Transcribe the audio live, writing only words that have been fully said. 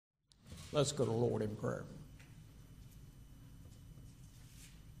Let's go to the Lord in prayer.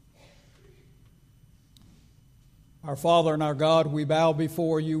 Our Father and our God, we bow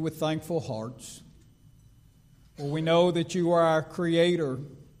before you with thankful hearts. For we know that you are our Creator,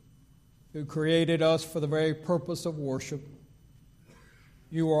 who created us for the very purpose of worship.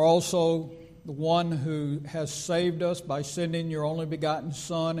 You are also the one who has saved us by sending your only begotten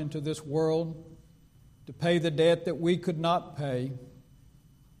Son into this world to pay the debt that we could not pay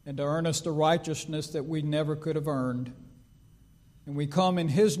and to earn us the righteousness that we never could have earned. And we come in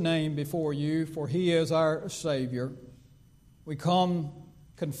His name before you, for He is our Savior. We come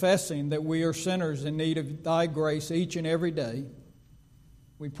confessing that we are sinners in need of Thy grace each and every day.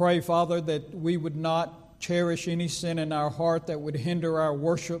 We pray, Father, that we would not cherish any sin in our heart that would hinder our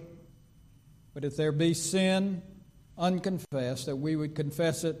worship, but if there be sin unconfessed, that we would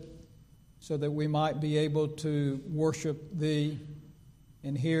confess it so that we might be able to worship Thee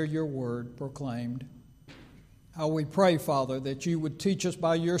and hear your word proclaimed. How we pray, Father, that you would teach us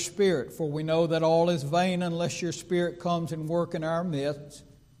by your Spirit, for we know that all is vain unless your Spirit comes and work in our midst.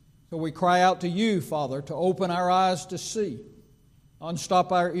 So we cry out to you, Father, to open our eyes to see,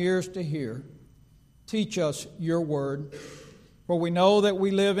 unstop our ears to hear. Teach us your word, for we know that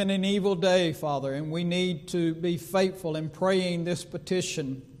we live in an evil day, Father, and we need to be faithful in praying this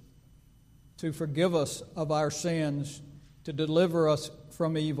petition to forgive us of our sins, to deliver us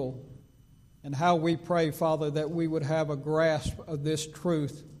from evil. And how we pray, Father, that we would have a grasp of this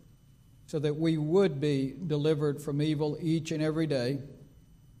truth so that we would be delivered from evil each and every day,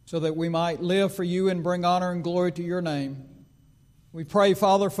 so that we might live for you and bring honor and glory to your name. We pray,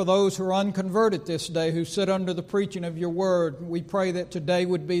 Father, for those who are unconverted this day, who sit under the preaching of your word. We pray that today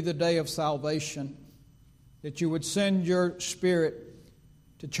would be the day of salvation, that you would send your Spirit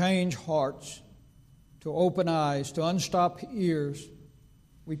to change hearts, to open eyes, to unstop ears.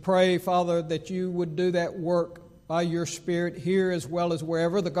 We pray, Father, that you would do that work by your Spirit here as well as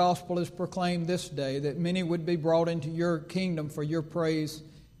wherever the gospel is proclaimed this day, that many would be brought into your kingdom for your praise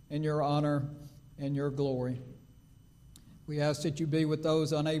and your honor and your glory. We ask that you be with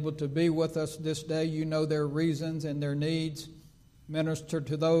those unable to be with us this day. You know their reasons and their needs. Minister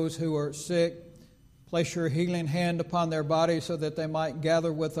to those who are sick. Place your healing hand upon their bodies so that they might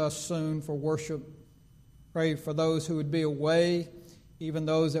gather with us soon for worship. Pray for those who would be away, even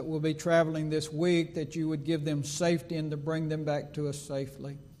those that will be traveling this week, that you would give them safety and to bring them back to us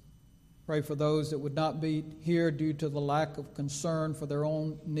safely. Pray for those that would not be here due to the lack of concern for their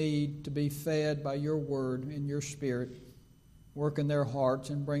own need to be fed by your word and your Spirit. Work in their hearts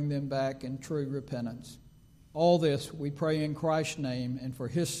and bring them back in true repentance. All this we pray in Christ's name and for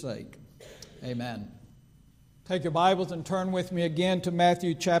His sake. Amen. Take your Bibles and turn with me again to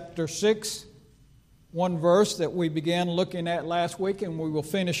Matthew chapter 6. One verse that we began looking at last week, and we will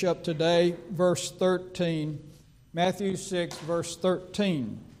finish up today, verse 13. Matthew 6, verse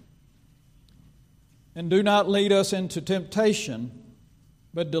 13. And do not lead us into temptation,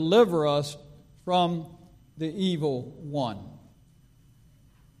 but deliver us from the evil one.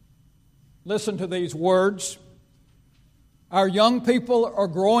 Listen to these words. Our young people are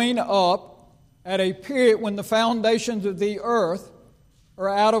growing up at a period when the foundations of the earth are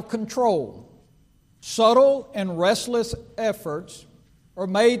out of control. Subtle and restless efforts are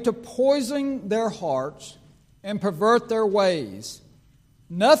made to poison their hearts and pervert their ways.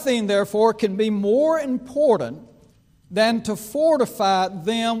 Nothing, therefore, can be more important than to fortify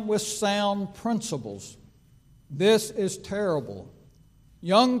them with sound principles. This is terrible.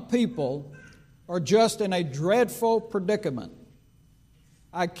 Young people are just in a dreadful predicament.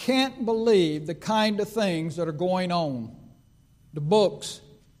 I can't believe the kind of things that are going on, the books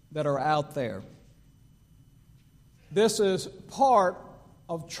that are out there. This is part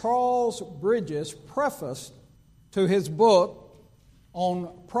of Charles Bridges' preface to his book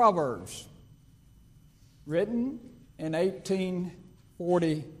on Proverbs, written in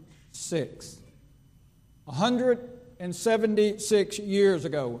 1846, 176 years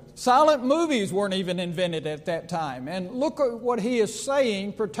ago. Silent movies weren't even invented at that time. And look at what he is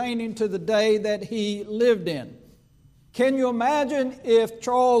saying pertaining to the day that he lived in. Can you imagine if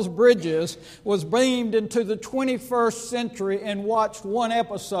Charles Bridges was beamed into the 21st century and watched one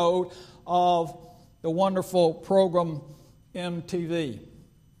episode of the wonderful program MTV?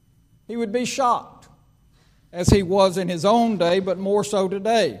 He would be shocked, as he was in his own day, but more so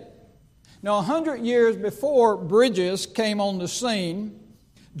today. Now, 100 years before Bridges came on the scene,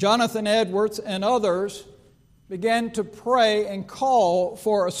 Jonathan Edwards and others began to pray and call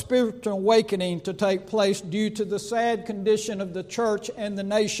for a spiritual awakening to take place due to the sad condition of the church and the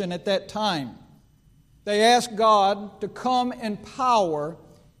nation at that time. They asked God to come in power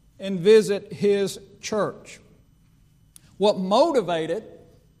and visit his church. What motivated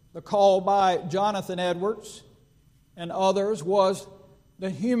the call by Jonathan Edwards and others was the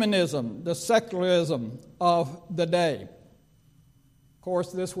humanism, the secularism of the day. Of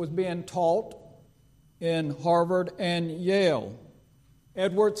course, this was being taught in Harvard and Yale.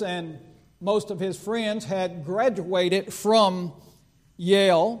 Edwards and most of his friends had graduated from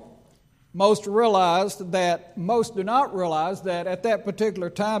Yale. Most do not realize that at that particular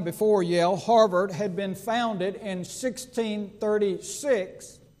time before Yale, Harvard had been founded in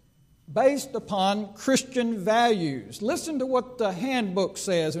 1636 based upon Christian values. Listen to what the handbook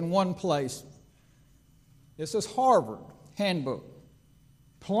says in one place. This is Harvard handbook.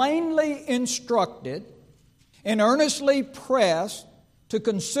 Plainly instructed and earnestly pressed to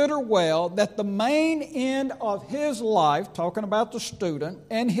consider well that the main end of his life, talking about the student,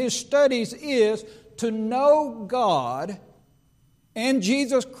 and his studies is to know God and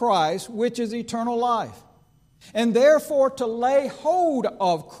Jesus Christ, which is eternal life, and therefore to lay hold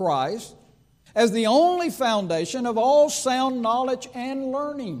of Christ as the only foundation of all sound knowledge and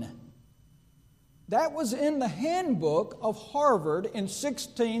learning. That was in the handbook of Harvard in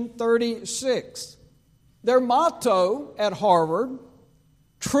 1636. Their motto at Harvard,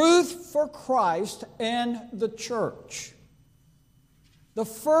 truth for Christ and the church. The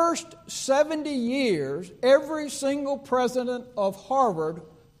first 70 years, every single president of Harvard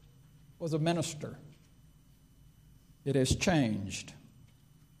was a minister. It has changed.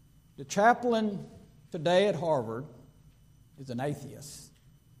 The chaplain today at Harvard is an atheist.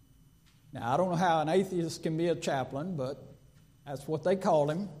 Now, I don't know how an atheist can be a chaplain, but that's what they call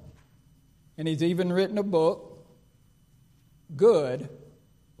him. And he's even written a book, Good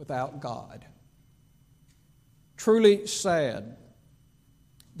Without God. Truly sad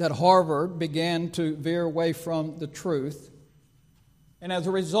that Harvard began to veer away from the truth. And as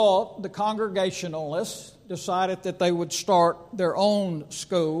a result, the Congregationalists decided that they would start their own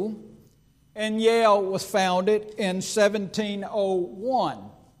school. And Yale was founded in 1701.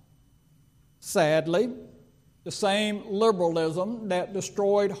 Sadly, the same liberalism that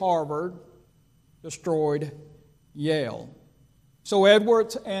destroyed Harvard destroyed Yale. So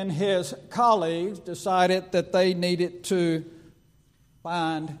Edwards and his colleagues decided that they needed to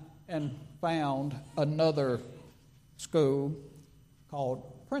find and found another school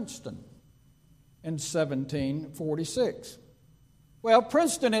called Princeton in 1746. Well,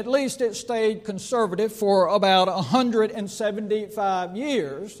 Princeton, at least it stayed conservative for about 175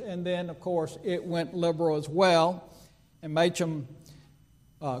 years, and then, of course, it went liberal as well. And Gretchen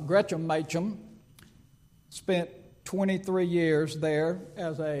Machen spent 23 years there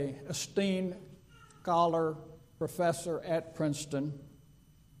as an esteemed scholar, professor at Princeton.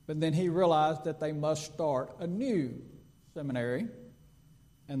 But then he realized that they must start a new seminary,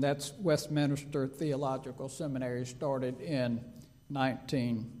 and that's Westminster Theological Seminary, started in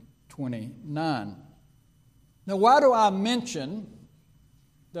 1929. Now, why do I mention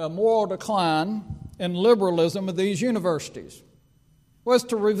the moral decline and liberalism of these universities? Well, it's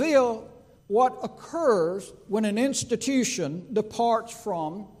to reveal what occurs when an institution departs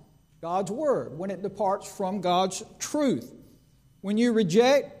from God's Word, when it departs from God's truth, when you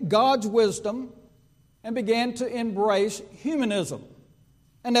reject God's wisdom and begin to embrace humanism.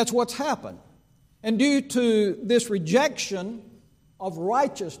 And that's what's happened. And due to this rejection of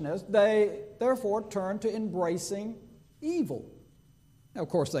righteousness, they therefore turn to embracing evil. Now, of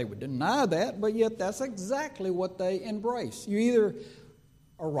course, they would deny that, but yet that's exactly what they embrace. You either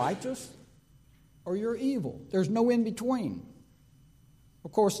are righteous or you're evil. There's no in between.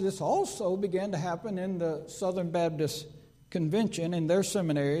 Of course, this also began to happen in the Southern Baptist Convention in their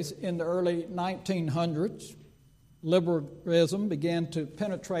seminaries in the early 1900s. Liberalism began to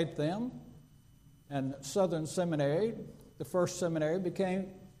penetrate them, and Southern Seminary, the first seminary, became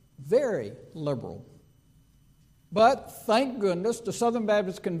very liberal. But thank goodness the Southern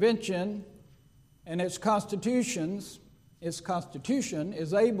Baptist Convention and its constitution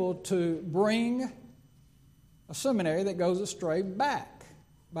is able to bring a seminary that goes astray back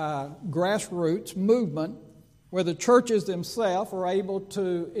by grassroots movement, where the churches themselves are able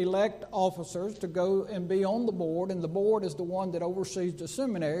to elect officers to go and be on the board, and the board is the one that oversees the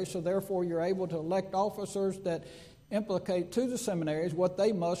seminary, so therefore you're able to elect officers that implicate to the seminaries what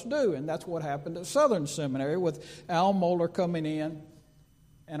they must do. And that's what happened at Southern Seminary with Al Mohler coming in.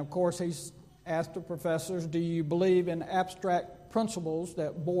 And of course, he's asked the professors, do you believe in abstract principles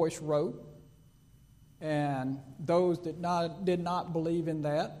that Boyce wrote? And those that did not believe in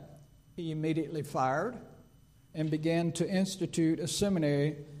that, he immediately fired and began to institute a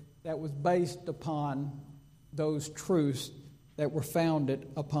seminary that was based upon those truths that were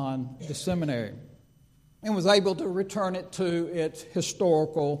founded upon the seminary, and was able to return it to its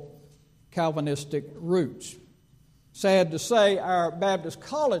historical Calvinistic roots. Sad to say, our Baptist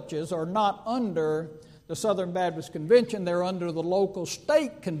colleges are not under the Southern Baptist Convention. They're under the local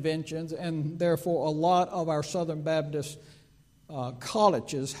state conventions, and therefore a lot of our Southern Baptist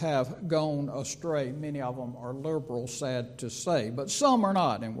colleges have gone astray. Many of them are liberal, sad to say, but some are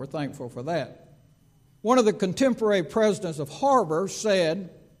not, and we're thankful for that. One of the contemporary presidents of Harvard said,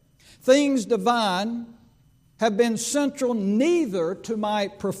 "Things divine have been central neither to my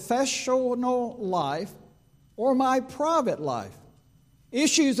professional life or my private life.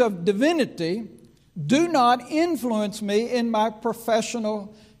 Issues of divinity do not influence me in my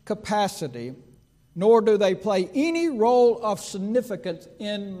professional capacity, nor do they play any role of significance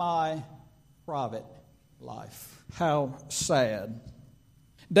in my private life." How sad.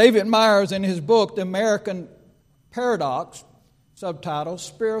 David Myers, in his book, The American Paradox, subtitled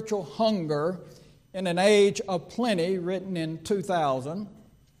Spiritual Hunger in an Age of Plenty, written in 2000,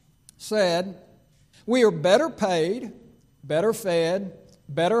 said, "We are better paid, better fed,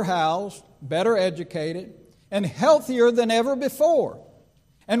 better housed, better educated, and healthier than ever before,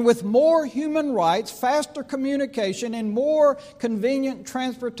 and with more human rights, faster communication, and more convenient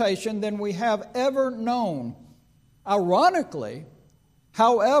transportation than we have ever known. Ironically,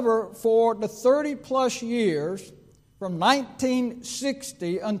 however, for the 30-plus years from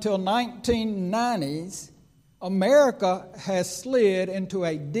 1960 until 1990s, America has slid into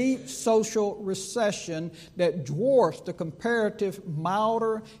a deep social recession that dwarfs the comparative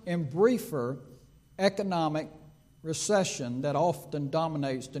milder and briefer economic recession that often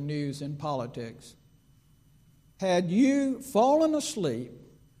dominates the news and politics. Had you fallen asleep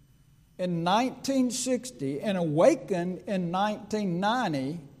in 1960 and awakened in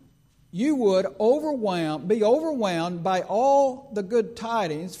 1990, you would be overwhelmed by all the good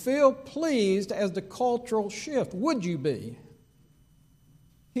tidings, feel pleased as the cultural shift. Would you be?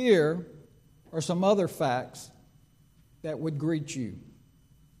 Here are some other facts that would greet you.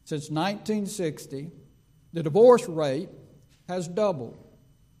 Since 1960, the divorce rate has doubled.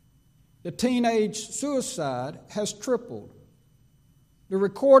 The teenage suicide has tripled. The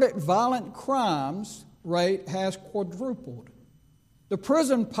recorded violent crimes rate has quadrupled. The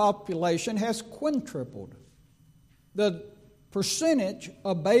prison population has quintupled. The percentage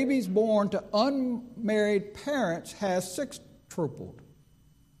of babies born to unmarried parents has sextupled.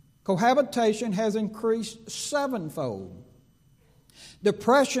 Cohabitation has increased sevenfold.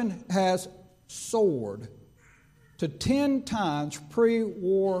 Depression has soared to 10 times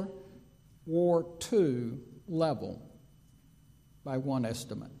pre-War II level by one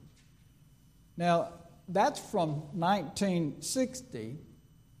estimate. Now, that's from 1960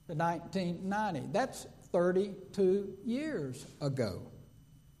 to 1990. That's 32 years ago.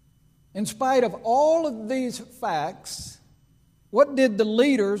 In spite of all of these facts, what did the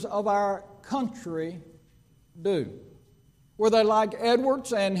leaders of our country do? Were they like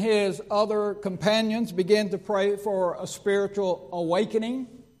Edwards and his other companions, began to pray for a spiritual awakening?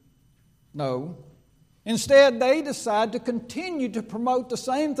 No. Instead, they decided to continue to promote the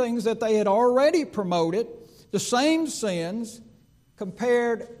same things that they had already promoted. The same sins,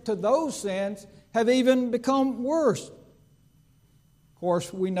 compared to those sins, have even become worse. Of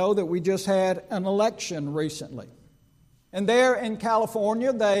course, we know that we just had an election recently. And there in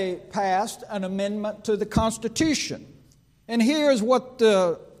California, they passed an amendment to the Constitution. And here's what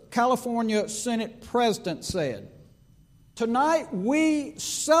the California Senate President said. "Tonight we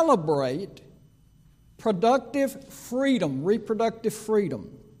celebrate reproductive freedom,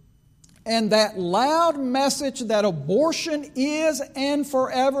 and that loud message that abortion is and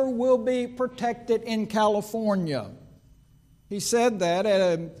forever will be protected in California." He said that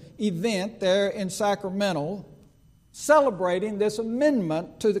at an event there in Sacramento celebrating this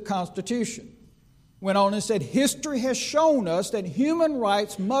amendment to the Constitution. Went on and said, "History has shown us that human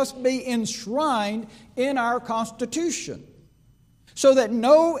rights must be enshrined in our Constitution, so that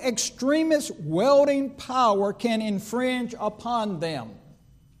no extremist wielding power can infringe upon them."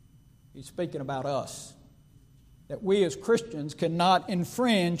 He's speaking about us, that we as Christians cannot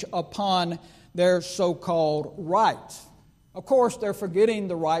infringe upon their so-called rights. Of course, they're forgetting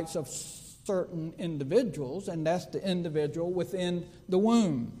the rights of certain individuals, and that's the individual within the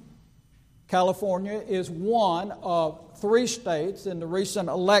womb. California is one of 3 states in the recent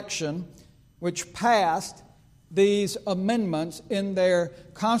election which passed these amendments in their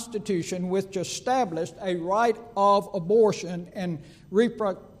constitution, which established a right of abortion and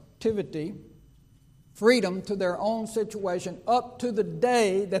reproductive freedom to their own situation up to the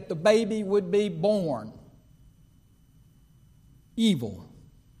day that the baby would be born. evil.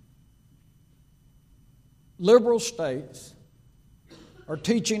 Liberal states are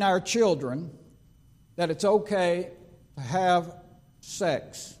teaching our children that it's okay to have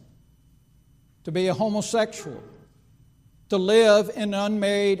sex, to be a homosexual, to live in an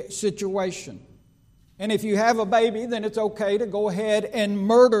unmarried situation. And if you have a baby, then it's okay to go ahead and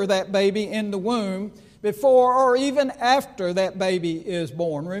murder that baby in the womb before or even after that baby is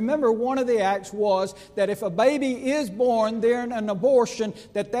born. Remember, one of the acts was that if a baby is born during an abortion,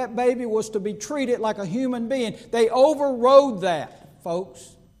 that baby was to be treated like a human being. They overrode that,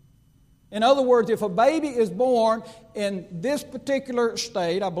 folks. In other words, if a baby is born in this particular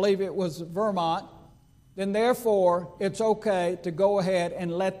state, I believe it was Vermont, then therefore it's okay to go ahead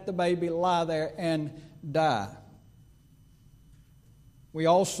and let the baby lie there and die. We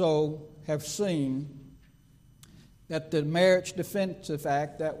also have seen that the Marriage Defensive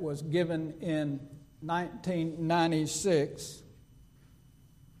Act that was given in 1996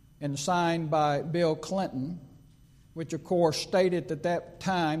 and signed by Bill Clinton, which of course stated at that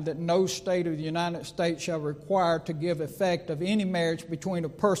time that no state of the United States shall require to give effect of any marriage between a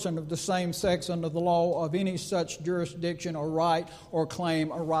person of the same sex under the law of any such jurisdiction or right or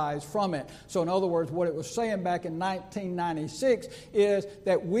claim arise from it. So in other words, what it was saying back in 1996 is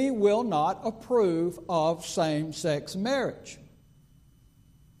that we will not approve of same-sex marriage.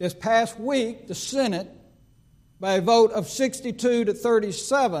 This past week, the Senate, by a vote of 62 to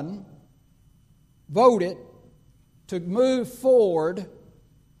 37, voted to move forward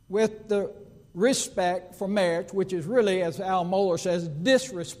with the Respect for Marriage, which is really, as Al Mohler says,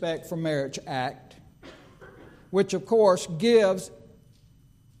 Disrespect for Marriage Act, which of course gives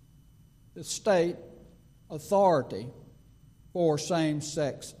the state authority for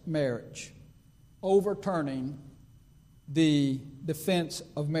same-sex marriage, overturning the Defense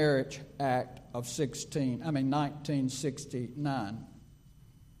of Marriage Act of 1969.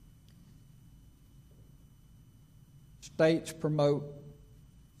 States promote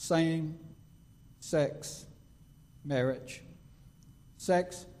same-sex marriage,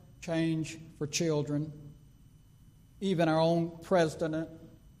 sex change for children. Even our own president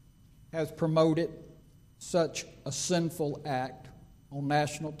has promoted such a sinful act on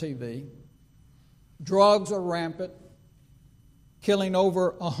national TV. Drugs are rampant, killing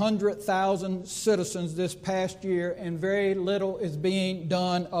over 100,000 citizens this past year, and very little is being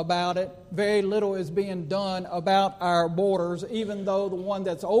done about it. Very little is being done about our borders, even though the one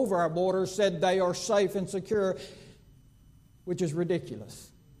that's over our borders said they are safe and secure, which is ridiculous.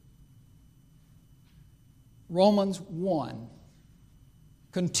 Romans 1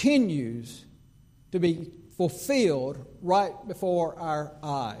 continues to be fulfilled right before our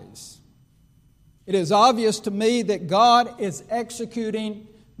eyes. It is obvious to me that God is executing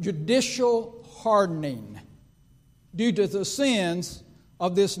judicial hardening due to the sins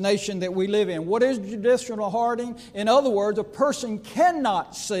of this nation that we live in. What is judicial hardening? In other words, a person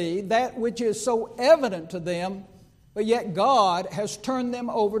cannot see that which is so evident to them, but yet God has turned them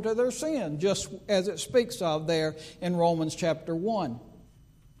over to their sin, just as it speaks of there in Romans chapter 1.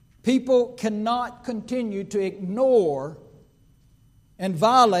 People cannot continue to ignore and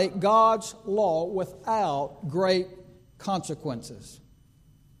violate God's law without great consequences.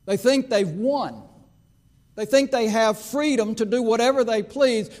 They think they've won. They think they have freedom to do whatever they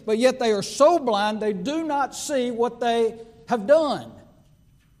please, but yet they are so blind they do not see what they have done.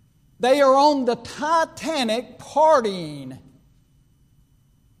 They are on the Titanic partying,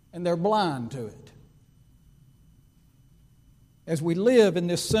 and they're blind to it. As we live in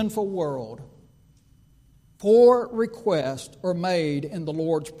this sinful world, 4 requests are made in the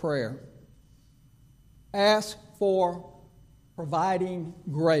Lord's Prayer. Ask for providing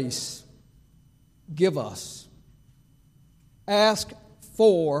grace. Give us. Ask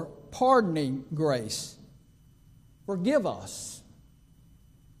for pardoning grace. Forgive us.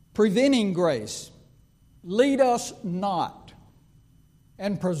 Preventing grace. Lead us not.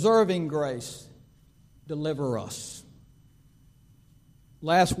 And preserving grace. Deliver us.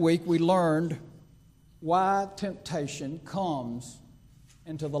 Last week we learned why temptation comes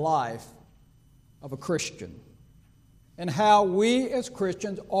into the life of a Christian and how we as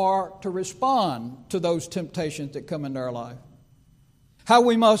Christians are to respond to those temptations that come into our life. How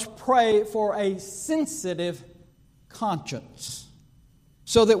we must pray for a sensitive conscience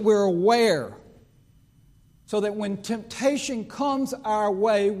so that we're aware, so that when temptation comes our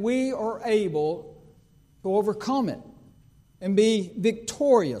way, we are able to overcome it and be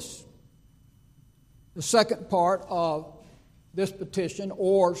victorious. The second part of this petition,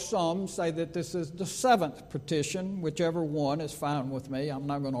 or some say that this is the 7th petition, whichever one is fine with me, I'm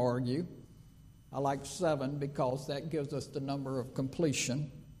not going to argue. I like 7 because that gives us the number of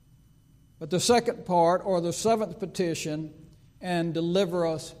completion. But the second part, or the 7th petition, and deliver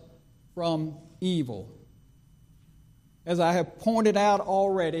us from evil. As I have pointed out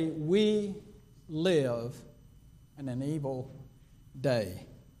already, we live in an evil day.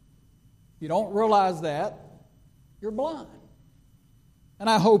 If you don't realize that, you're blind. And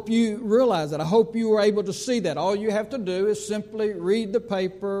I hope you realize that. I hope you were able to see that. All you have to do is simply read the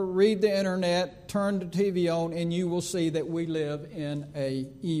paper, read the internet, turn the TV on, and you will see that we live in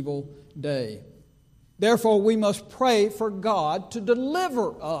an evil day. Therefore, we must pray for God to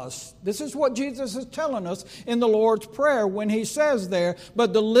deliver us. This is what Jesus is telling us in the Lord's Prayer when He says there,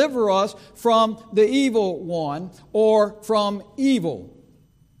 but deliver us from the evil one, or from evil.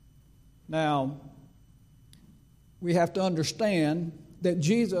 Now, we have to understand that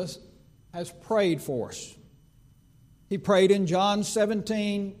Jesus has prayed for us. He prayed in John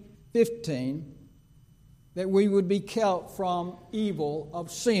 17:15 that we would be kept from evil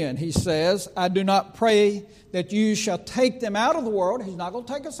of sin. He says, I do not pray that you shall take them out of the world. He's not going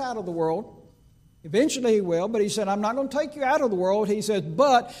to take us out of the world. Eventually He will, but He said, I'm not going to take you out of the world. He says,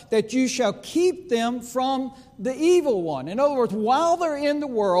 but that you shall keep them from the evil one. In other words, while they're in the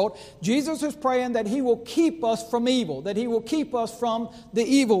world, Jesus is praying that He will keep us from evil, that He will keep us from the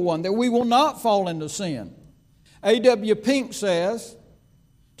evil one, that we will not fall into sin. A.W. Pink says,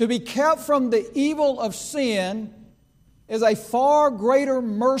 to be kept from the evil of sin is a far greater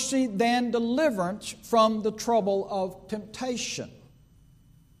mercy than deliverance from the trouble of temptation.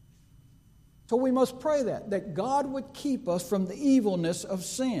 So we must pray that God would keep us from the evilness of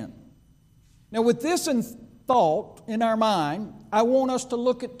sin. Now, with this in thought in our mind, I want us to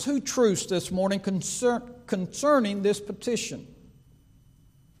look at 2 truths this morning concerning this petition.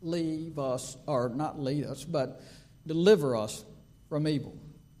 Leave us, or not lead us, but deliver us from evil.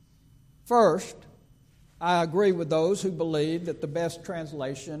 First, I agree with those who believe that the best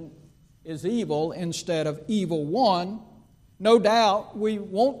translation is evil instead of evil one. No doubt we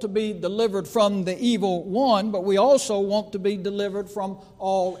want to be delivered from the evil one, but we also want to be delivered from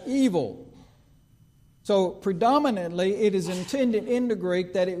all evil. So predominantly it is intended in the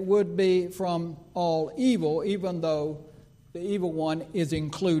Greek that it would be from all evil, even though the evil one is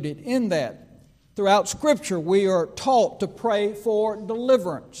included in that. Throughout Scripture we are taught to pray for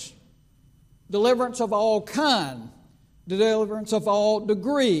deliverance. Deliverance of all kind, deliverance of all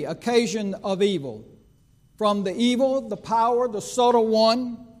degree, occasion of evil. From the evil, the power, the subtle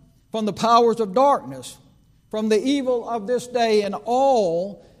one, from the powers of darkness, from the evil of this day and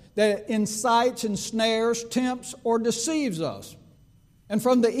all that incites, ensnares, tempts, or deceives us. And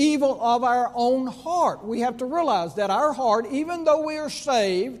from the evil of our own heart. We have to realize that our heart, even though we are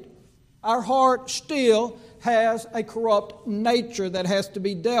saved, our heart still has a corrupt nature that has to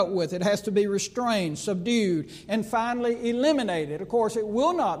be dealt with. It has to be restrained, subdued, and finally eliminated. Of course, it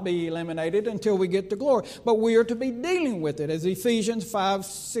will not be eliminated until we get to glory, but we are to be dealing with it. As Ephesians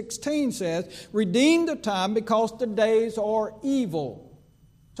 5:16 says, redeem the time because the days are evil.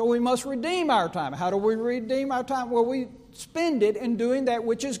 So we must redeem our time. How do we redeem our time? Well, we spend it in doing that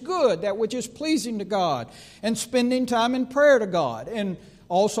which is good, that which is pleasing to God, and spending time in prayer to God, and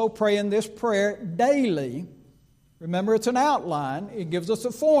also praying this prayer daily. Remember, it's an outline. It gives us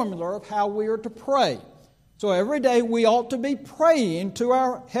a formula of how we are to pray. So every day we ought to be praying to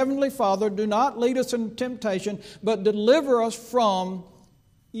our Heavenly Father, do not lead us into temptation, but deliver us from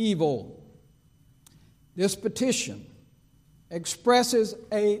evil. This petition expresses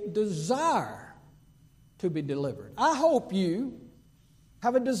a desire to be delivered. I hope you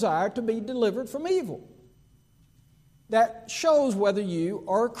have a desire to be delivered from evil. That shows whether you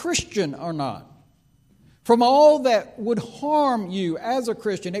are a Christian or not. From all that would harm you as a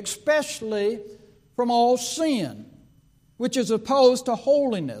Christian, especially from all sin, which is opposed to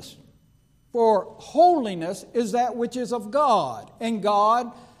holiness. For holiness is that which is of God, and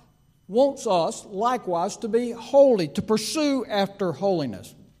God wants us likewise to be holy, to pursue after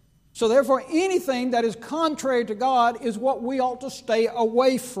holiness. So therefore, anything that is contrary to God is what we ought to stay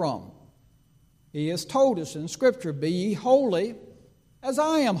away from. He has told us in Scripture, be ye holy as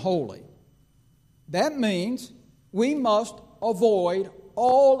I am holy. That means we must avoid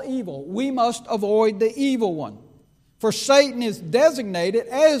all evil. We must avoid the evil one. For Satan is designated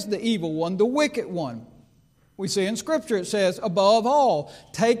as the evil one, the wicked one. We see in Scripture it says, above all,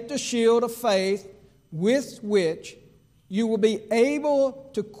 take the shield of faith with which you will be able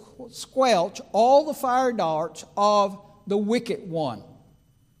to squelch all the fire darts of the wicked one.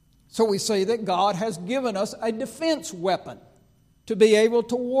 So we see that God has given us a defense weapon to be able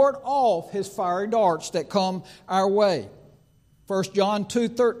to ward off his fiery darts that come our way. 1 John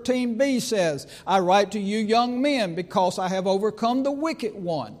 2:13b says, I write to you young men because I have overcome the wicked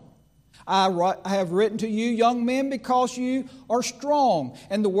one. I have written to you young men because you are strong,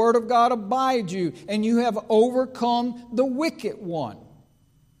 and the word of God abides you, and you have overcome the wicked one.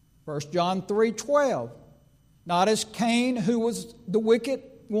 1 John 3:12, not as Cain, who was the wicked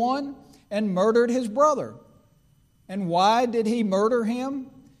one and murdered his brother. And why did he murder him?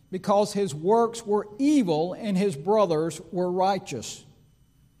 Because his works were evil and his brothers were righteous.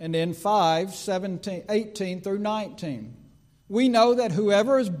 And then 5:18 through 19. We know that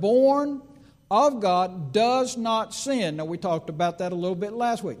whoever is born of God does not sin. Now, we talked about that a little bit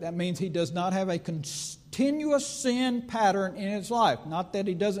last week. That means he does not have a continuous sin pattern in his life. Not that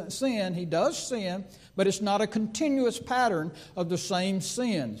he doesn't sin, he does sin, but it's not a continuous pattern of the same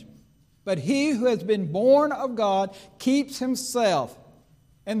sins. But he who has been born of God keeps himself,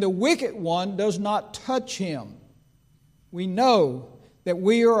 and the wicked one does not touch him. We know that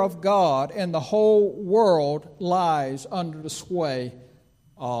we are of God, and the whole world lies under the sway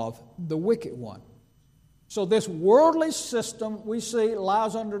of the wicked one. So this worldly system, we see,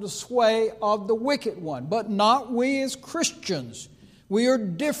 lies under the sway of the wicked one, but not we as Christians. We are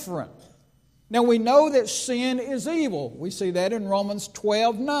different. Now we know that sin is evil. We see that in Romans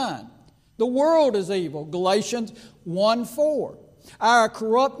 12:9. The world is evil, Galatians 1:4. Our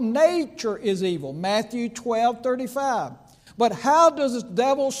corrupt nature is evil, Matthew 12:35. But how does the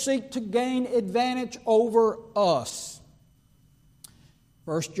devil seek to gain advantage over us?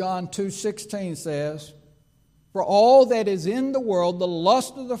 1 John 2:16 says, for all that is in the world, the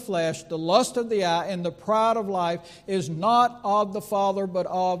lust of the flesh, the lust of the eye, and the pride of life is not of the Father, but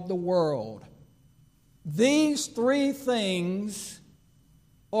of the world. These three things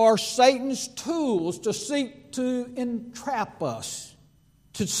are Satan's tools to seek to entrap us,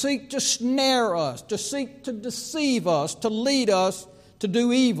 to seek to snare us, to seek to deceive us, to lead us to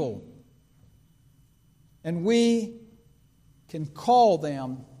do evil. And we can call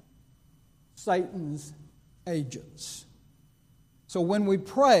them Satan's agents. So when we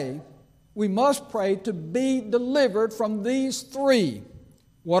pray, we must pray to be delivered from these three.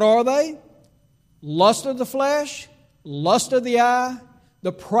 What are they? Lust of the flesh, lust of the eye,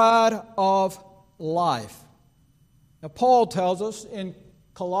 the pride of life. Now Paul tells us in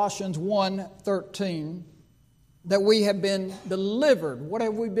Colossians 1:13 that we have been delivered. What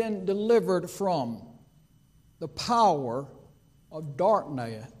have we been delivered from? The power of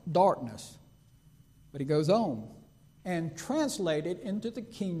darkness. But he goes on, and translated into the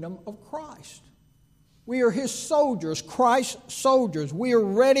kingdom of Christ. We are his soldiers, Christ's soldiers. We are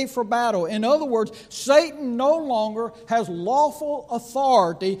ready for battle. In other words, Satan no longer has lawful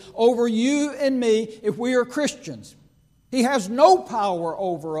authority over you and me if we are Christians. He has no power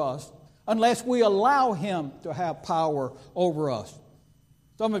over us unless we allow him to have power over us.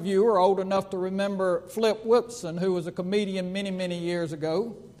 Some of you are old enough to remember Flip Whitson, who was a comedian many, many years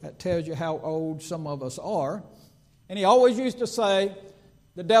ago. That tells you how old some of us are. And he always used to say,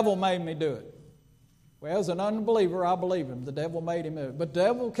 the devil made me do it. Well, as an unbeliever, I believe him. The devil made him do it. But the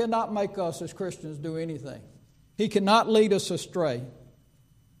devil cannot make us as Christians do anything. He cannot lead us astray.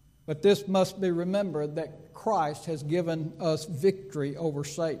 But this must be remembered that Christ has given us victory over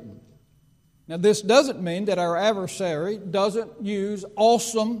Satan. Now, this doesn't mean that our adversary doesn't use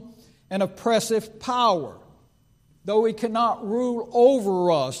awesome and oppressive power. Though he cannot rule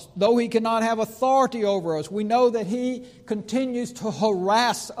over us, though he cannot have authority over us, we know that he continues to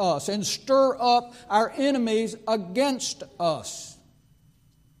harass us and stir up our enemies against us.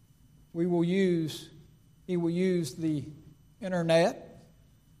 He will use the internet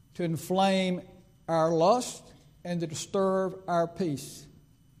to inflame our lust and to disturb our peace.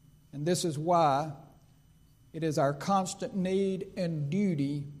 And this is why it is our constant need and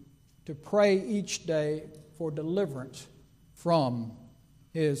duty to pray each day for deliverance from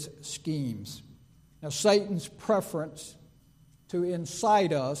his schemes. Now, Satan's preference to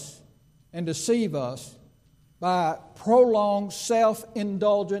incite us and deceive us by prolonged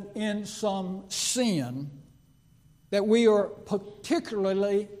self-indulgence in some sin that we are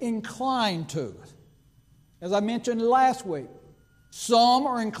particularly inclined to. As I mentioned last week, some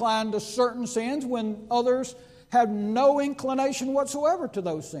are inclined to certain sins when others have no inclination whatsoever to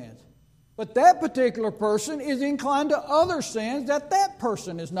those sins. But that particular person is inclined to other sins that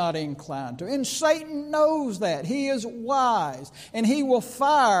person is not inclined to. And Satan knows that. He is wise. And he will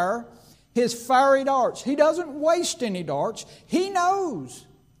fire his fiery darts. He doesn't waste any darts. He knows.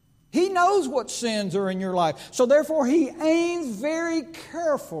 He knows what sins are in your life. So therefore he aims very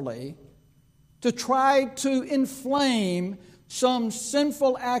carefully to try to inflame some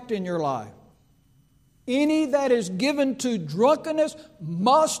sinful act in your life. Any that is given to drunkenness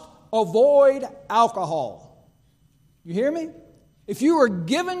must avoid alcohol. You hear me? If you are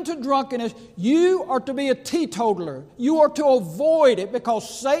given to drunkenness, you are to be a teetotaler. You are to avoid it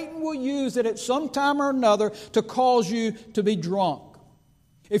because Satan will use it at some time or another to cause you to be drunk.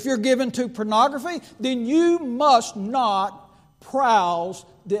 If you're given to pornography, then you must not browse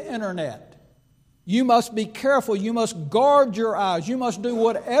the internet. You must be careful. You must guard your eyes. You must do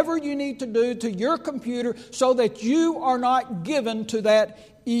whatever you need to do to your computer so that you are not given to that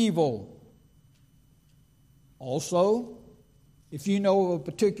evil. Also, if you know of a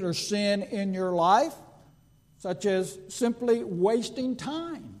particular sin in your life, such as simply wasting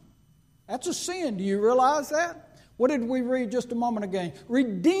time, that's a sin. Do you realize that? What did we read just a moment ago?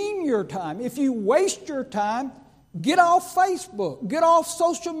 Redeem your time. If you waste your time, get off Facebook. Get off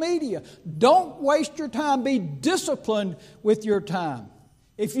social media. Don't waste your time. Be disciplined with your time.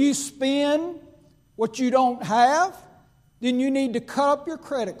 If you spend what you don't have, then you need to cut up your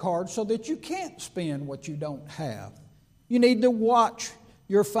credit card so that you can't spend what you don't have. You need to watch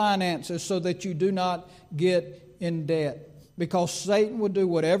your finances so that you do not get in debt, because Satan will do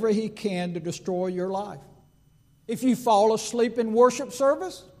whatever he can to destroy your life. If you fall asleep in worship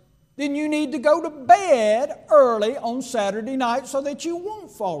service, then you need to go to bed early on Saturday night so that you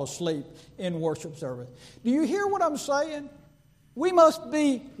won't fall asleep in worship service. Do you hear what I'm saying? We must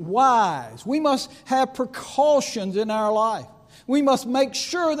be wise. We must have precautions in our life. We must make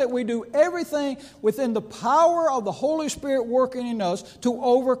sure that we do everything within the power of the Holy Spirit working in us to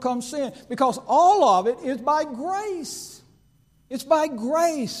overcome sin, because all of it is by grace. It's by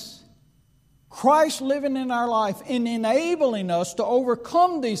grace. Christ living in our life and enabling us to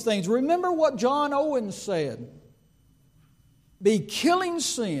overcome these things. Remember what John Owen said. Be killing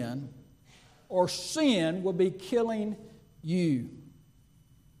sin, or sin will be killing you.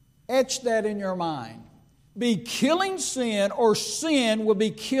 Etch that in your mind. Be killing sin, or sin will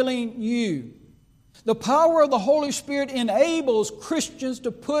be killing you. The power of the Holy Spirit enables Christians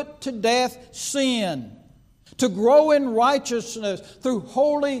to put to death sin, to grow in righteousness through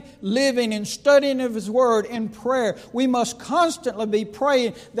holy living and studying of His Word and prayer. We must constantly be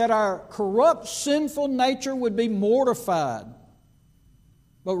praying that our corrupt, sinful nature would be mortified.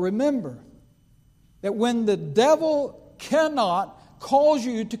 But remember that when the devil cannot cause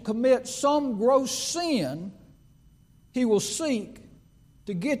you to commit some gross sin, he will seek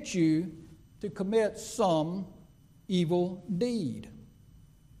to get you to commit some evil deed.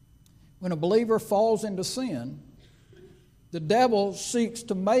 When a believer falls into sin, the devil seeks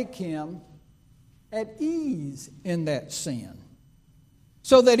to make him at ease in that sin,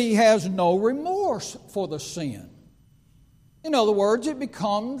 so that he has no remorse for the sin. In other words, it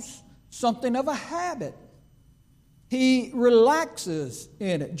becomes something of a habit. He relaxes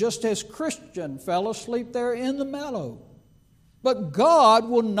in it, just as Christian fell asleep there in the meadow. But God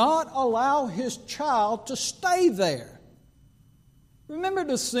will not allow His child to stay there. Remember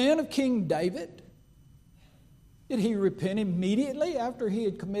the sin of King David? Did he repent immediately after he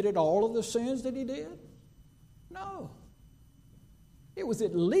had committed all of the sins that he did? No. It was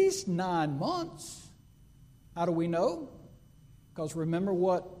at least 9 months. How do we know? Because remember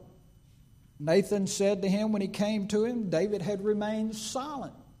what Nathan said to him when he came to him? David had remained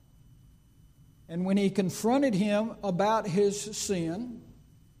silent. And when he confronted him about his sin,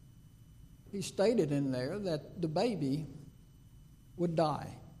 he stated in there that the baby would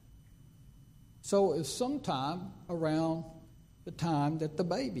die. So it was sometime around the time that the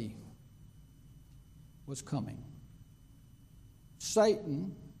baby was coming.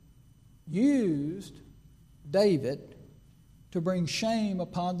 Satan used David to bring shame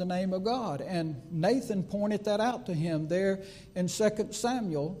upon the name of God. And Nathan pointed that out to him there in 2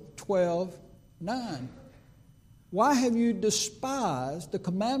 Samuel 12:9. Why have you despised the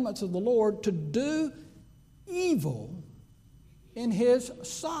commandments of the Lord to do evil in His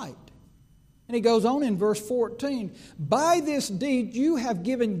sight? And he goes on in verse 14. By this deed you have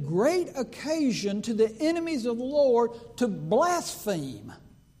given great occasion to the enemies of the Lord to blaspheme.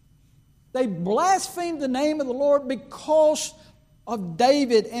 They blasphemed the name of the Lord because of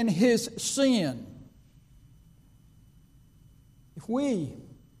David and his sin. If we,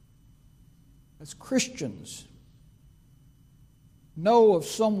 as Christians, know of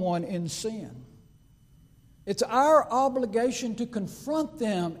someone in sin, it's our obligation to confront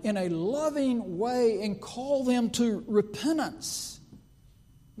them in a loving way and call them to repentance.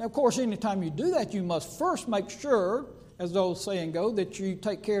 Now, of course, anytime you do that, you must first make sure, as the old saying goes, that you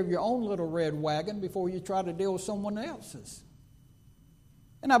take care of your own little red wagon before you try to deal with someone else's.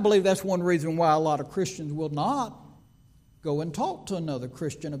 And I believe that's one reason why a lot of Christians will not go and talk to another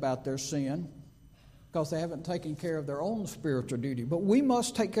Christian about their sin, because they haven't taken care of their own spiritual duty. But we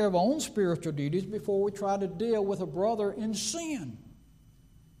must take care of our own spiritual duties before we try to deal with a brother in sin.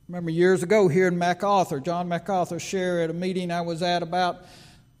 Remember years ago here in MacArthur, John MacArthur shared at a meeting I was at about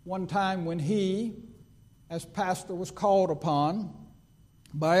one time when he, as pastor, was called upon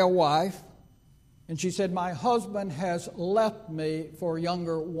by a wife, and she said, "My husband has left me for a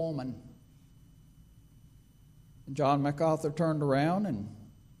younger woman." And John MacArthur turned around and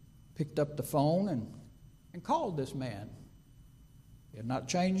picked up the phone and called this man. He had not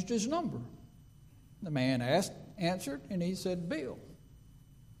changed his number. The man answered, and he said, "Bill,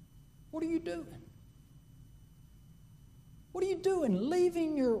 what are you doing? What are you doing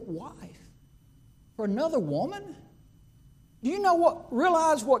leaving your wife for another woman? Do you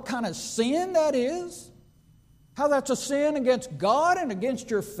realize what kind of sin that is? How that's a sin against God and against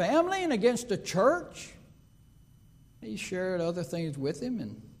your family and against the church?" He shared other things with him,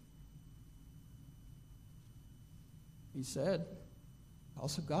 and he said,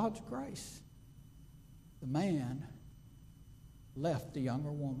 because of God's grace, the man left the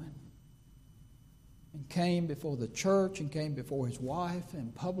younger woman and came before the church and came before his wife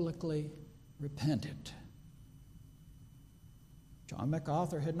and publicly repented. John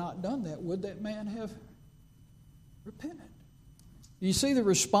MacArthur had not done that. Would that man have repented? You see the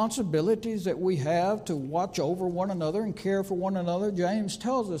responsibilities that we have to watch over one another and care for one another. James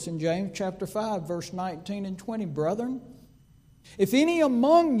tells us in James chapter 5, verse 19 and 20, "Brethren, if any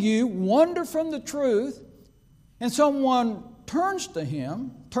among you wander from the truth, and someone turns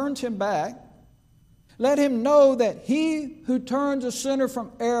him back, let him know that he who turns a sinner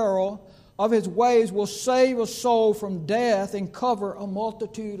from error of his ways will save a soul from death and cover a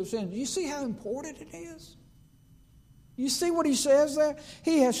multitude of sins." Do you see how important it is? You see what he says there?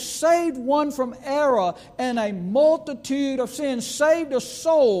 He has saved one from error and a multitude of sins, saved a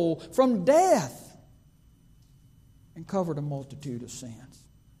soul from death and covered a multitude of sins.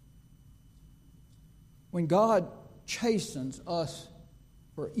 When God chastens us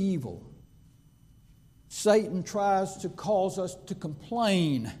for evil, Satan tries to cause us to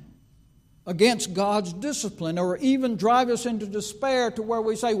complain against God's discipline, or even drive us into despair to where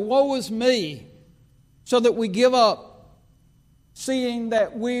we say, "Woe is me," so that we give up, seeing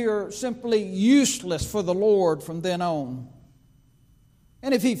that we are simply useless for the Lord from then on.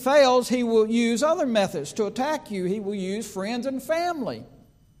 And if he fails, he will use other methods to attack you. He will use friends and family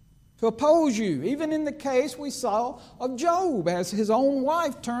to oppose you, even in the case we saw of Job, as his own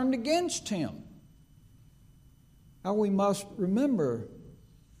wife turned against him. Now we must remember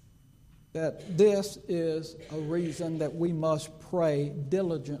that this is a reason that we must pray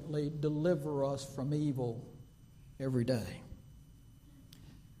diligently, "Deliver us from evil," every day.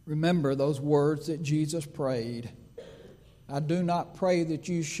 Remember those words that Jesus prayed. "I do not pray that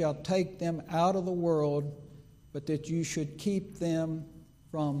you shall take them out of the world, but that you should keep them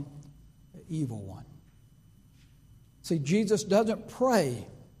from the evil one." See, Jesus doesn't pray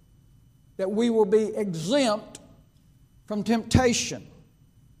that we will be exempt from temptation,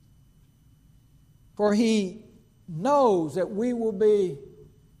 for he knows that we will be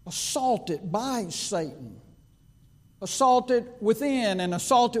assaulted by Satan, assaulted within and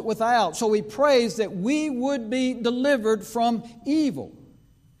assaulted without. So he prays that we would be delivered from evil.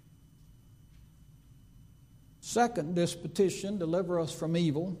 Second, this petition, "Deliver us from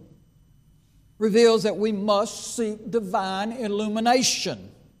evil," reveals that we must seek divine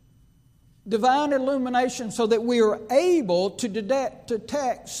illumination. Divine illumination so that we are able to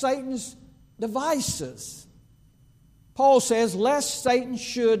detect Satan's devices. Paul says, "Lest Satan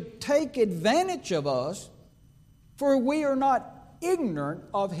should take advantage of us, for we are not ignorant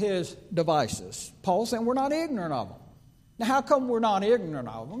of his devices." Paul saying we're not ignorant of them. Now, how come we're not ignorant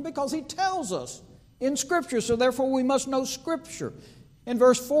of them? Because he tells us in Scripture, so therefore we must know Scripture. In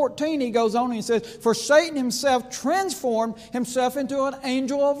verse 14, he goes on and he says, "For Satan himself transformed himself into an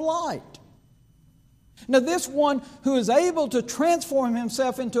angel of light." Now, this one who is able to transform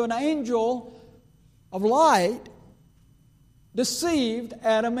himself into an angel of light deceived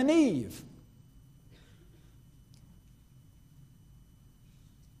Adam and Eve.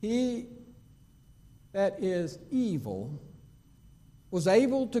 He that is evil was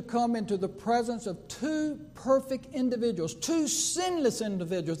able to come into the presence of two perfect individuals, two sinless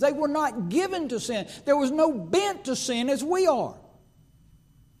individuals. They were not given to sin. There was no bent to sin as we are.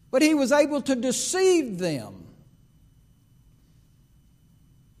 But he was able to deceive them.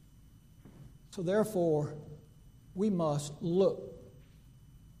 So therefore, we must look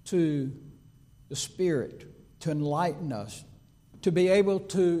to the Spirit to enlighten us, to be able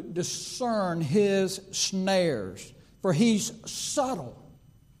to discern his snares, for he's subtle.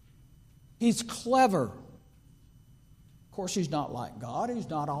 He's clever. Of course, he's not like God. He's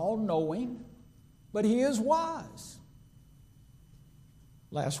not all-knowing, but he is wise.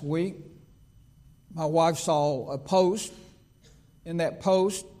 Last week, my wife saw a post. In that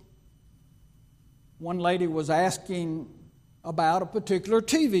post, one lady was asking about a particular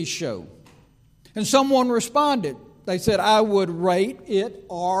TV show. And someone responded. They said, I would rate it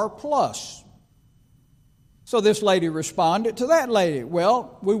R+. So this lady responded to that lady,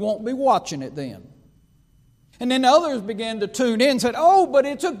 well, we won't be watching it then. And then others began to tune in and said, oh, but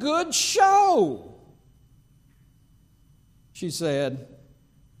it's a good show. She said,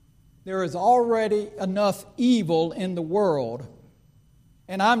 there is already enough evil in the world,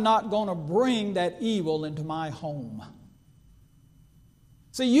 and I'm not going to bring that evil into my home.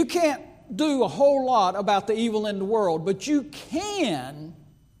 See, you can't do a whole lot about the evil in the world, but you can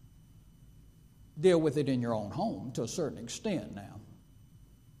deal with it in your own home to a certain extent now.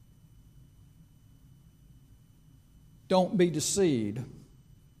 Don't be deceived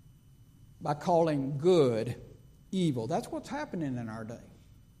by calling good evil. That's what's happening in our day.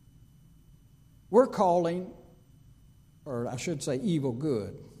 We're calling, or I should say evil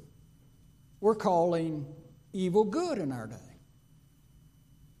good. We're calling evil good in our day.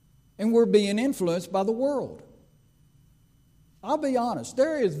 And we're being influenced by the world. I'll be honest,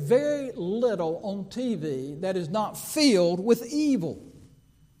 there is very little on TV that is not filled with evil.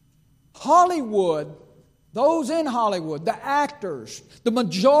 Hollywood, those in Hollywood, the actors, the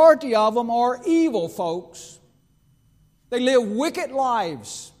majority of them are evil folks. They live wicked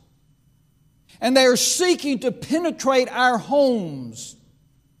lives. And they are seeking to penetrate our homes.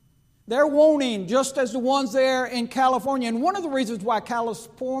 They're wanting, just as the ones there in California. And one of the reasons why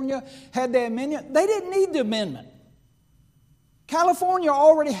California had the amendment, they didn't need the amendment. California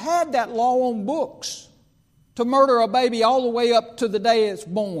already had that law on books to murder a baby all the way up to the day it's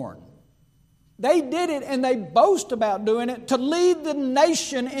born. They did it, and they boast about doing it to lead the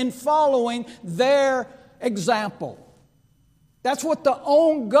nation in following their example. That's what the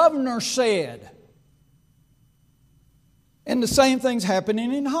own governor said. And the same thing's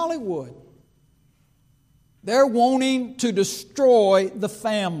happening in Hollywood. They're wanting to destroy the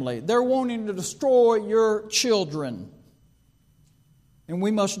family. They're wanting to destroy your children. And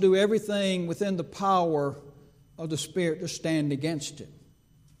we must do everything within the power of the Spirit to stand against it.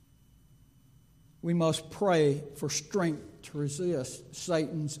 We must pray for strength to resist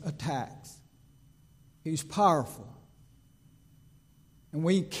Satan's attacks. He's powerful. And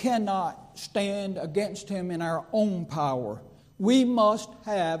we cannot stand against him in our own power. We must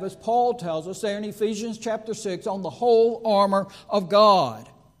have, as Paul tells us there in Ephesians chapter 6, on the whole armor of God.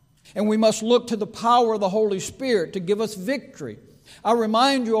 And we must look to the power of the Holy Spirit to give us victory. I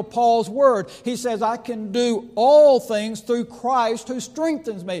remind you of Paul's word. He says, I can do all things through Christ who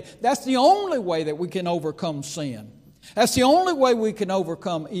strengthens me. That's the only way that we can overcome sin. That's the only way we can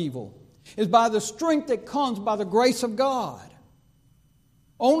overcome evil, is by the strength that comes by the grace of God.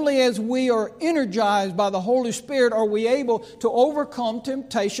 Only as we are energized by the Holy Spirit are we able to overcome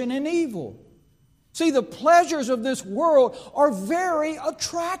temptation and evil. See, the pleasures of this world are very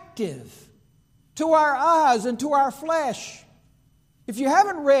attractive to our eyes and to our flesh. If you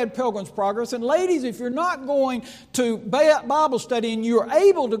haven't read Pilgrim's Progress, and ladies, if you're not going to Bible study and you're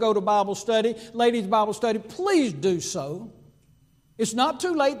able to go to Bible study, ladies' Bible study, please do so. It's not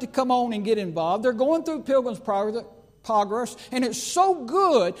too late to come on and get involved. They're going through Pilgrim's Progress, and it's so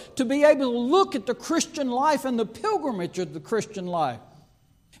good to be able to look at the Christian life and the pilgrimage of the Christian life.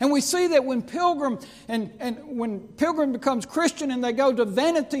 And we see that when Pilgrim becomes Christian and they go to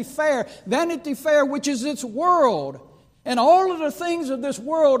Vanity Fair, which is its world, and all of the things of this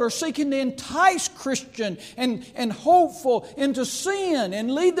world are seeking to entice Christian and hopeful into sin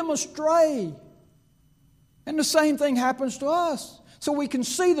and lead them astray. And the same thing happens to us. So we can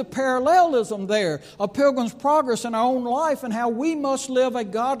see the parallelism there of Pilgrim's Progress in our own life and how we must live a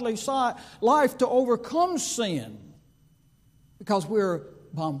godly life to overcome sin. Because we're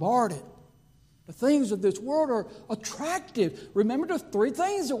bombarded. The things of this world are attractive. Remember the three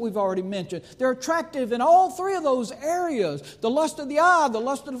things that we've already mentioned. They're attractive in all three of those areas. The lust of the eye, the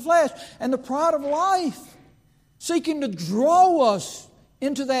lust of the flesh, and the pride of life. Seeking to draw us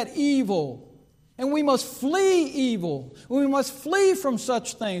into that evil. And we must flee evil. We must flee from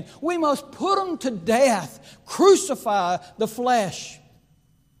such things. We must put them to death. Crucify the flesh.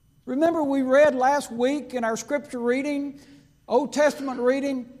 Remember we read last week in our scripture reading, Old Testament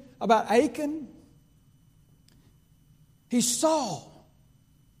reading, about Achan? He saw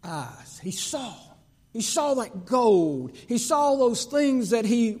eyes. He saw that gold. He saw those things that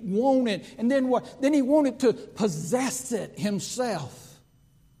he wanted. And then what? Then he wanted to possess it himself.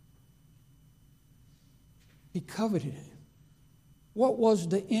 He coveted it. What was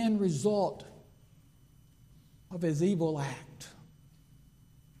the end result of his evil act?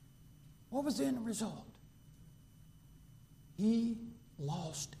 What was the end result? He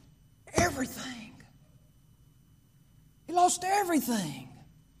lost everything. He lost everything.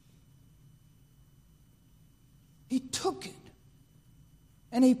 He took it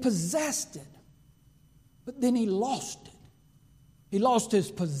and he possessed it, but then he lost it. He lost his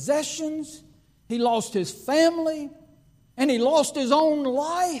possessions, he lost his family, and he lost his own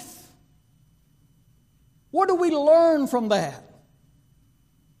life. What do we learn from that?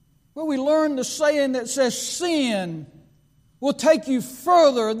 Well, we learn the saying that says sin will take you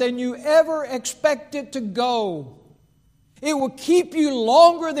further than you ever expect it to go. It will keep you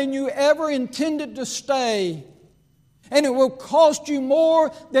longer than you ever intended to stay. And it will cost you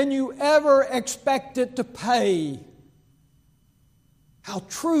more than you ever expected to pay. How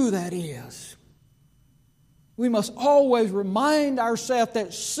true that is. We must always remind ourselves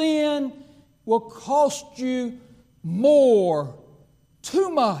that sin will cost you more, too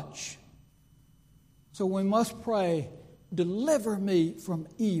much. So we must pray, deliver me from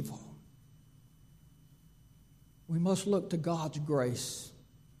evil. We must look to God's grace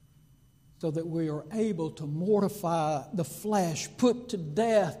so that we are able to mortify the flesh, put to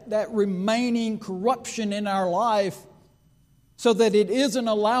death that remaining corruption in our life, so that it isn't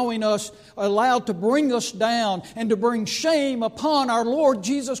allowed to bring us down and to bring shame upon our Lord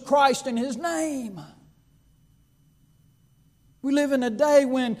Jesus Christ in His name. We live in a day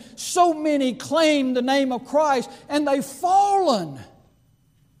when so many claim the name of Christ and they've fallen.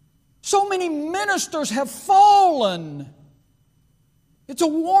 So many ministers have fallen. It's a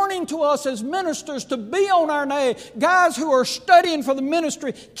warning to us as ministers to be on our name. Guys who are studying for the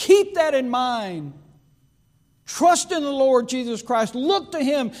ministry, keep that in mind. Trust in the Lord Jesus Christ. Look to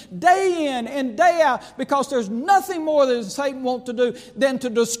Him day in and day out, because there's nothing more that Satan wants to do than to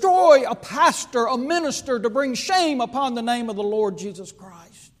destroy a pastor, a minister, to bring shame upon the name of the Lord Jesus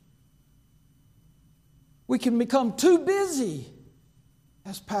Christ. We can become too busy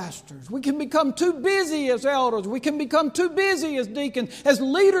as pastors. We can become too busy as elders. We can become too busy as deacons, as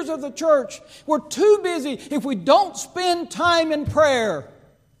leaders of the church. We're too busy if we don't spend time in prayer.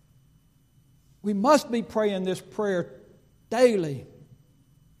 We must be praying this prayer daily.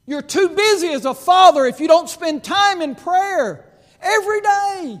 You're too busy as a father if you don't spend time in prayer every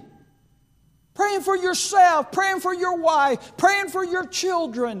day. Praying for yourself, praying for your wife, praying for your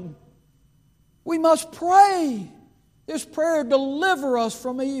children. We must pray this prayer, deliver us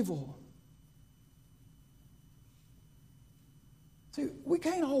from evil. See, we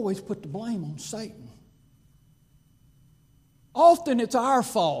can't always put the blame on Satan. Often it's our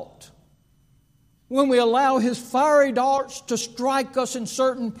fault when we allow his fiery darts to strike us in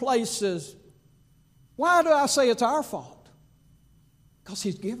certain places. Why do I say it's our fault? Because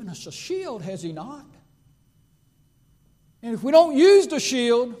he's given us a shield, has he not? And if we don't use the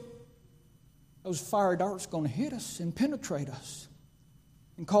shield, those fiery darts are going to hit us and penetrate us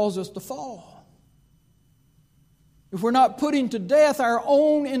and cause us to fall. If we're not putting to death our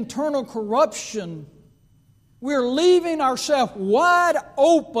own internal corruption, we're leaving ourselves wide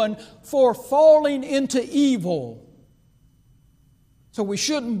open for falling into evil. So we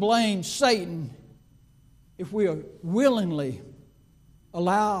shouldn't blame Satan if we willingly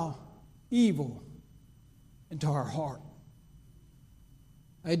allow evil into our heart.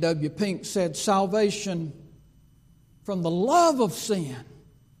 A.W. Pink said, salvation from the love of sin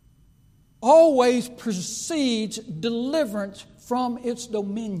always precedes deliverance from its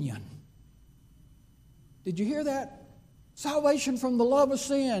dominion. Did you hear that? Salvation from the love of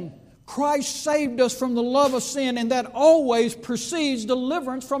sin. Christ saved us from the love of sin, and that always precedes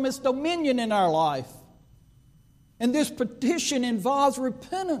deliverance from its dominion in our life. And this petition involves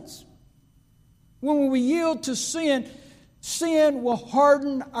repentance. When we yield to sin, sin will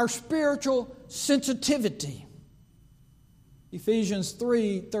harden our spiritual sensitivity. Ephesians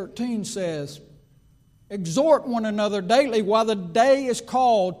 3:13 says, exhort one another daily while the day is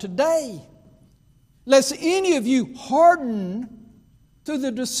called today, lest any of you harden through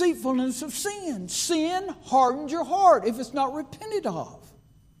the deceitfulness of sin. Sin hardens your heart if it's not repented of.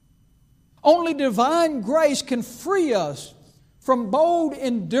 Only divine grace can free us from bold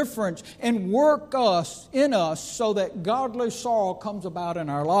indifference and work in us so that godly sorrow comes about in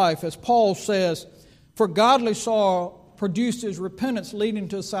our life. As Paul says, for godly sorrow produces repentance leading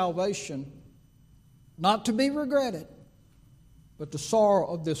to salvation, not to be regretted, but the sorrow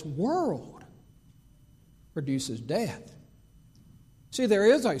of this world produces death. See, there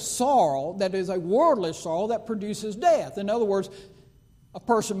is a sorrow that is a worldly sorrow that produces death. In other words, A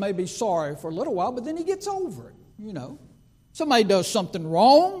person may be sorry for a little while, but then he gets over it, Somebody does something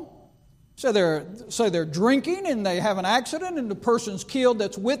wrong. Say they're drinking and they have an accident and the person's killed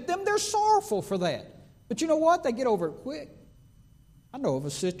that's with them. They're sorrowful for that. But you know what? They get over it quick. I know of a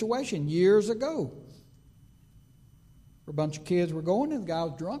situation years ago. A bunch of kids were going and the guy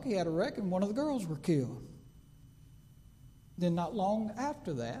was drunk. He had a wreck and one of the girls were killed. Then not long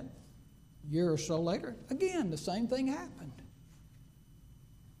after that, a year or so later, again, the same thing happened.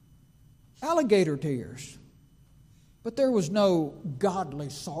 Alligator tears. But there was no godly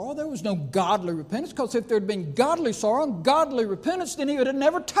sorrow. There was no godly repentance. Because if there had been godly sorrow and godly repentance, then he would have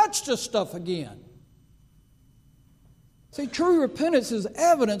never touched this stuff again. See, true repentance is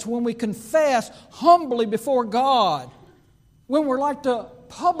evidence when we confess humbly before God. When we're like the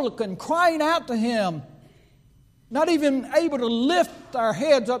publican crying out to Him. Not even able to lift our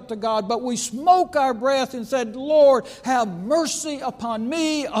heads up to God, but we smoke our breath and said, Lord, have mercy upon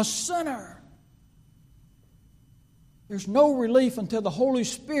me, a sinner. There's no relief until the Holy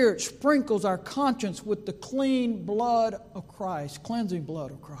Spirit sprinkles our conscience with the clean blood of Christ, cleansing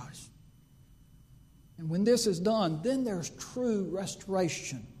blood of Christ. And when this is done, then there's true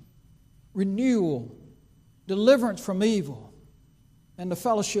restoration, renewal, deliverance from evil, and the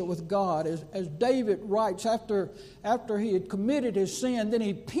fellowship with God. As David writes, after he had committed his sin, then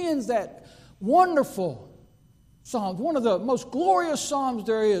he pens that wonderful psalm, one of the most glorious psalms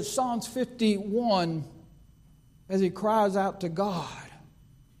there is, Psalms 51, as he cries out to God,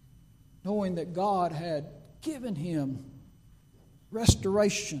 knowing that God had given him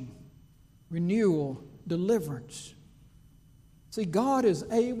restoration, renewal, deliverance. See, God is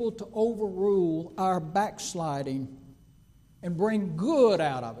able to overrule our backsliding and bring good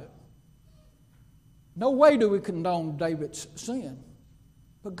out of it. No way do we condone David's sin,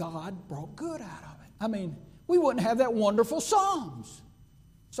 but God brought good out of it. I mean, we wouldn't have that wonderful Psalms.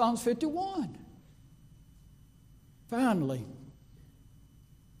 Psalms 51. Finally,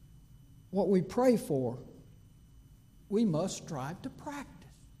 what we pray for, we must strive to practice.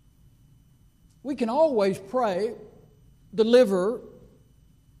 We can always pray, deliver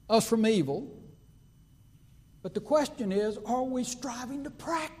us from evil, but the question is, are we striving to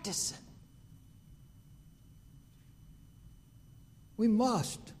practice it? We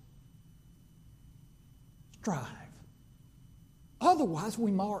must strive. Otherwise,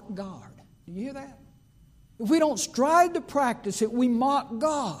 we mock God. Do you hear that? If we don't strive to practice it, we mock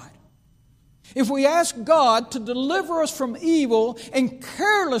God. If we ask God to deliver us from evil and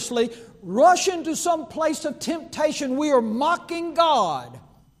carelessly rush into some place of temptation, we are mocking God.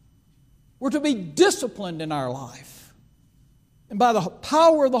 We're to be disciplined in our life. And by the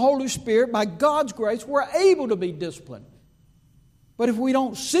power of the Holy Spirit, by God's grace, we're able to be disciplined. But if we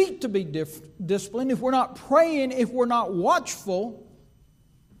don't seek to be disciplined, if we're not praying, if we're not watchful,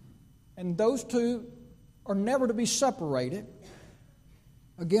 and those two are never to be separated,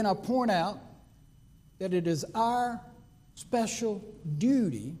 again, I point out that it is our special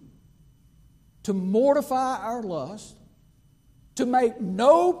duty to mortify our lust, to make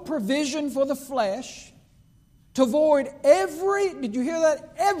no provision for the flesh, to avoid every, did you hear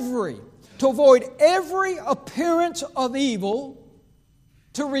that? To avoid every appearance of evil,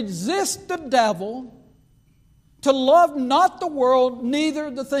 to resist the devil, to love not the world, neither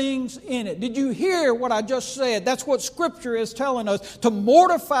the things in it. Did you hear what I just said? That's what Scripture is telling us. To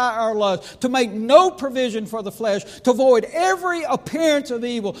mortify our lust, to make no provision for the flesh, to avoid every appearance of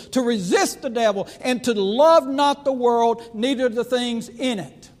evil, to resist the devil, and to love not the world, neither the things in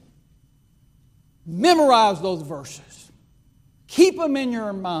it. Memorize those verses. Keep them in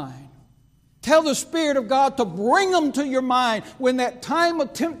your mind. Tell the Spirit of God to bring them to your mind when that time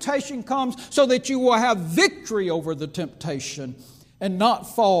of temptation comes, so that you will have victory over the temptation and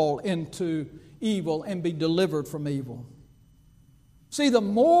not fall into evil and be delivered from evil. See, the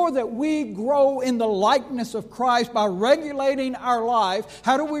more that we grow in the likeness of Christ by regulating our life,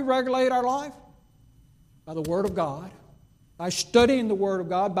 how do we regulate our life? By the Word of God. By studying the Word of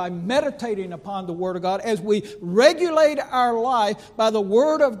God, by meditating upon the Word of God. As we regulate our life by the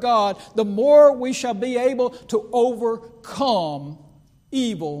Word of God, the more we shall be able to overcome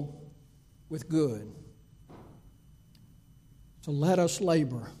evil with good. So let us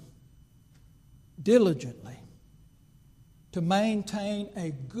labor diligently to maintain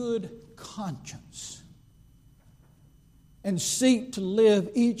a good conscience and seek to live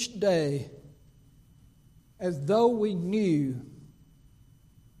each day as though we knew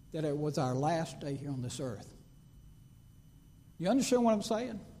that it was our last day here on this earth. You understand what I'm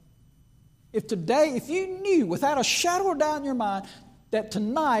saying? If you knew without a shadow of doubt in your mind that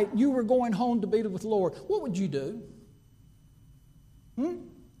tonight you were going home to be with the Lord, what would you do?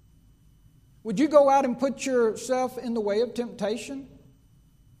 Would you go out and put yourself in the way of temptation?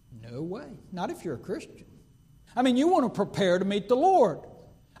 No way. Not if you're a Christian. I mean, you want to prepare to meet the Lord.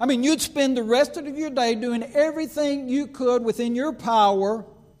 I mean, you'd spend the rest of your day doing everything you could within your power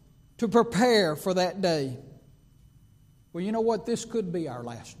to prepare for that day. Well, you know what? This could be our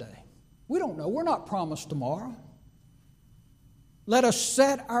last day. We don't know. We're not promised tomorrow. Let us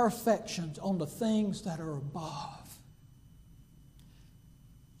set our affections on the things that are above.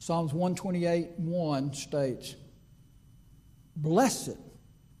 Psalms 128:1 states, "Blessed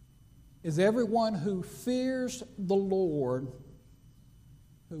is everyone who fears the Lord,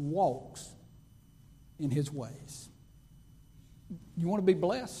 who walks in His ways." You want to be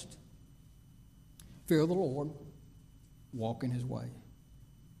blessed? Fear the Lord, walk in His way,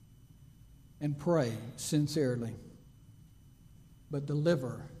 and pray sincerely, but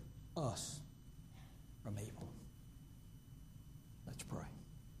deliver us from evil. Let's pray.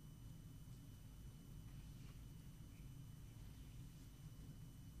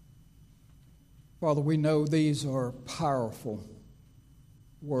 Father, we know these are powerful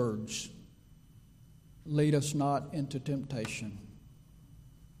words. Lead us not into temptation,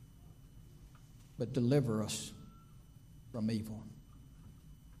 but deliver us from evil.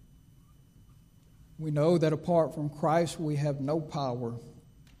 We know that apart from Christ, we have no power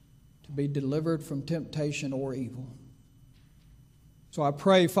to be delivered from temptation or evil. So I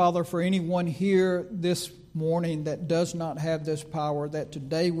pray, Father, for anyone here this morning that does not have this power, that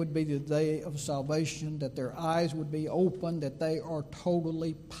today would be the day of salvation, that their eyes would be open, that they are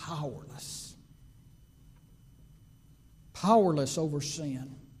totally powerless. Powerless over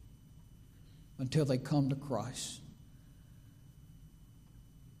sin until they come to Christ.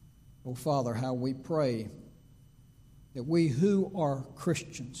 Oh, Father, how we pray that we who are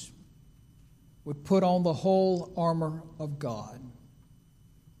Christians would put on the whole armor of God,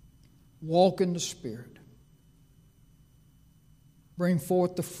 walk in the Spirit, bring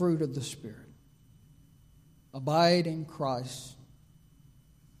forth the fruit of the Spirit, abide in Christ,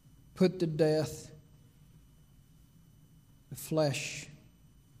 put to death the flesh,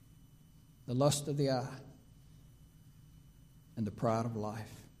 the lust of the eye, and the pride of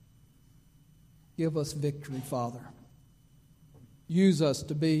life. Give us victory, Father. Use us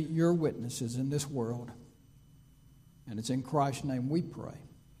to be your witnesses in this world. And it's in Christ's name we pray.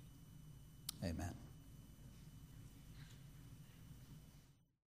 Amen.